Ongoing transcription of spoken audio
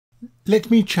Let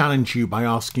me challenge you by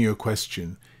asking you a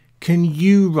question. Can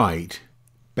you write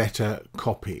better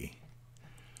copy?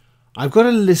 I've got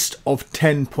a list of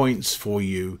 10 points for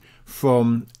you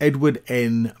from Edward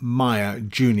N. Meyer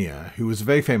Jr., who was a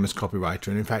very famous copywriter.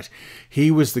 And in fact,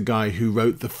 he was the guy who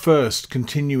wrote the first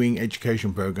continuing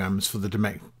education programs for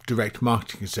the Direct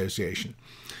Marketing Association.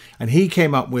 And he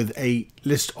came up with a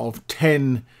list of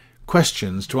 10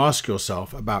 questions to ask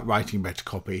yourself about writing better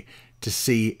copy to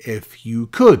see if you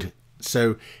could.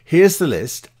 So here's the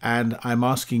list, and I'm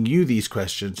asking you these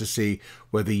questions to see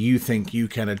whether you think you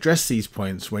can address these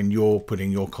points when you're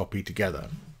putting your copy together.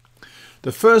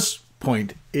 The first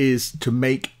point is to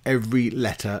make every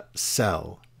letter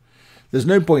sell. There's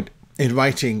no point in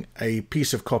writing a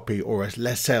piece of copy or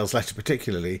a sales letter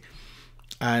particularly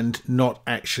and not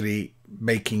actually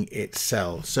making it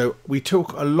sell. So we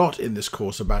talk a lot in this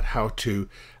course about how to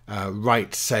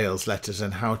write sales letters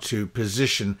and how to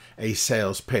position a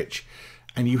sales pitch.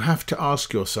 And you have to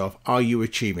ask yourself, are you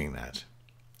achieving that?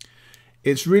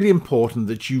 It's really important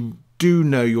that you do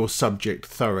know your subject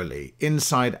thoroughly,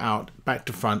 inside out, back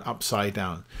to front, upside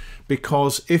down.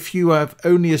 Because if you have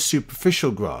only a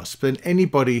superficial grasp, then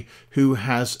anybody who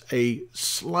has a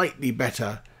slightly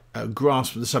better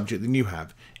grasp of the subject than you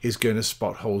have is going to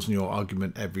spot holes in your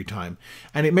argument every time.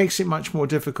 And it makes it much more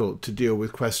difficult to deal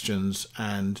with questions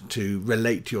and to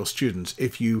relate to your students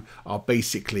if you are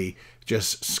basically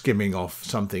just skimming off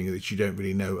something that you don't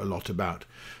really know a lot about.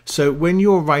 So when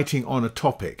you're writing on a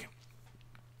topic,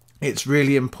 it's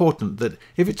really important that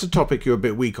if it's a topic you're a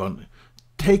bit weak on,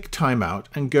 take time out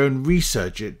and go and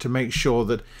research it to make sure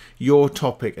that your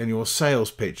topic and your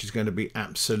sales pitch is going to be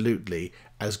absolutely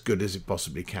as good as it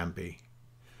possibly can be.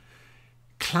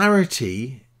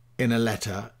 Clarity in a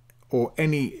letter or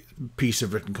any piece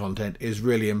of written content is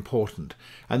really important.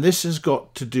 And this has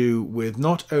got to do with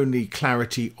not only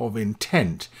clarity of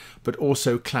intent, but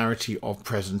also clarity of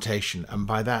presentation. And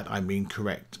by that, I mean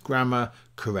correct grammar,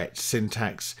 correct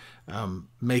syntax,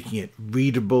 making it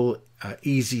readable,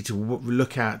 easy to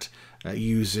look at,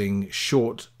 using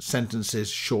short sentences,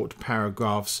 short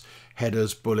paragraphs,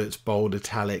 headers, bullets, bold,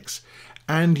 italics,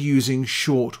 and using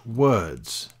short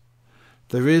words.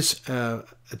 There is a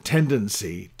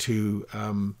tendency to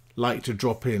like to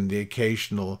drop in the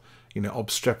occasional,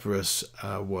 obstreperous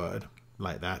word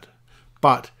like that,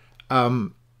 but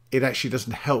it actually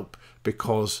doesn't help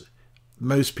because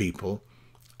most people,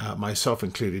 myself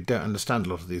included, don't understand a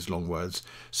lot of these long words.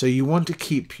 So you want to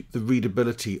keep the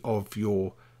readability of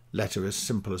your letter as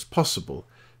simple as possible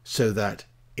so that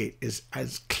it is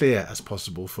as clear as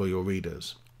possible for your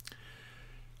readers.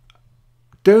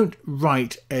 Don't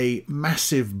write a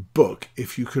massive book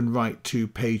if you can write 2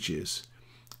 pages.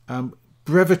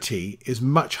 Brevity is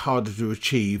much harder to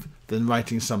achieve than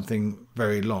writing something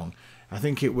very long. I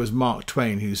think it was Mark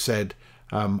Twain who said,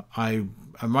 I'm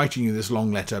writing you this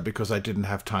long letter because I didn't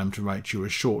have time to write you a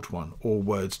short one, or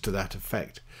words to that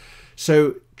effect.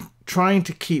 So trying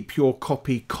to keep your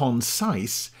copy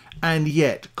concise and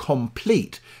yet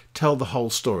complete, tell the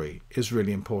whole story, is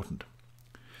really important.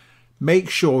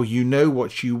 Make sure you know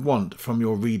what you want from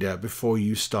your reader before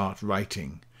you start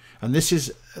writing. And this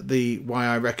is why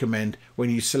I recommend when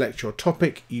you select your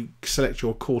topic, you select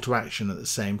your call to action at the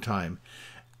same time.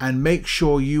 And make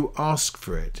sure you ask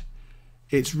for it.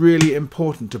 It's really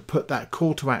important to put that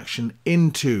call to action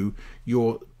into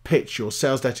your pitch, your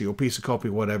sales letter, your piece of copy,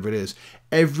 whatever it is.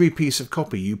 Every piece of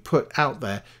copy you put out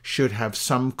there should have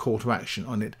some call to action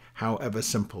on it, however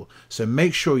simple. So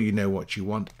make sure you know what you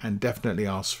want and definitely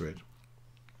ask for it.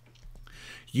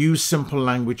 Use simple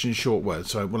language and short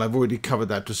words. So, I've already covered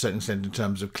that to a certain extent in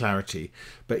terms of clarity.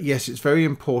 But yes, it's very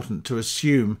important to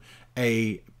assume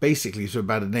basically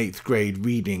about an 8th grade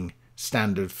reading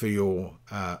standard for your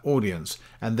audience,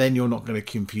 and then you're not going to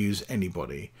confuse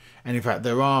anybody. And in fact,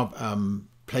 there are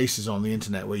places on the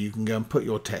internet where you can go and put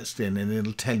your text in and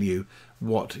it'll tell you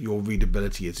what your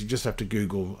readability is. You just have to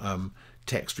Google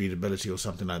text readability or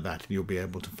something like that, and you'll be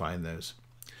able to find those.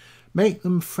 Make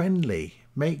them friendly.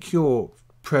 Make your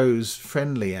prose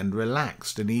friendly and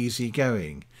relaxed and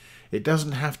easygoing. It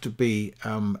doesn't have to be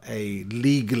a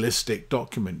legalistic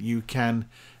document. You can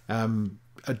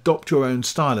adopt your own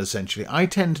style, essentially. I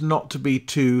tend not to be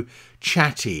too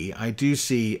chatty. I do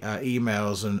see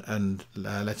emails and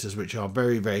letters which are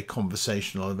very, very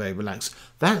conversational and very relaxed.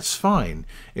 That's fine.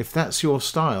 If that's your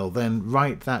style, then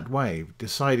write that way.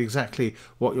 Decide exactly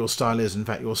what your style is. In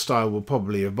fact, your style will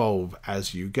probably evolve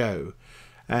as you go.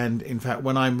 And in fact,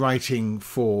 when I'm writing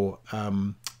for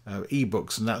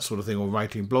ebooks and that sort of thing, or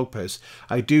writing blog posts,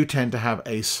 I do tend to have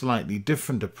a slightly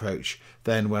different approach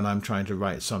than when I'm trying to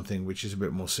write something which is a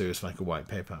bit more serious, like a white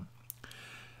paper.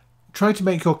 Try to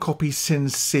make your copy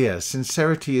sincere.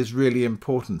 Sincerity is really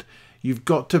important. You've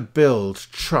got to build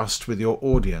trust with your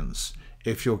audience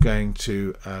if you're going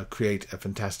to create a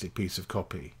fantastic piece of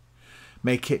copy.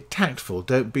 Make it tactful.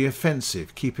 Don't be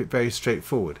offensive. Keep it very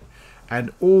straightforward.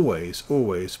 And always,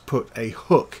 always put a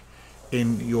hook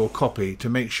in your copy to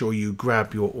make sure you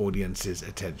grab your audience's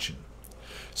attention.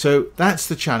 So that's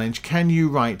the challenge. Can you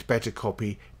write better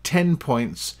copy? 10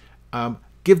 points.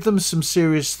 Give them some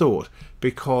serious thought,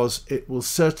 because it will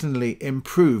certainly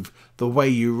improve the way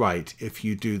you write if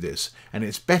you do this. And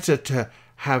it's better to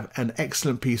have an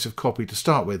excellent piece of copy to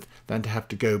start with than to have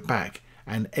to go back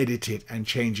and edit it and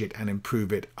change it and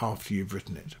improve it after you've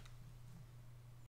written it.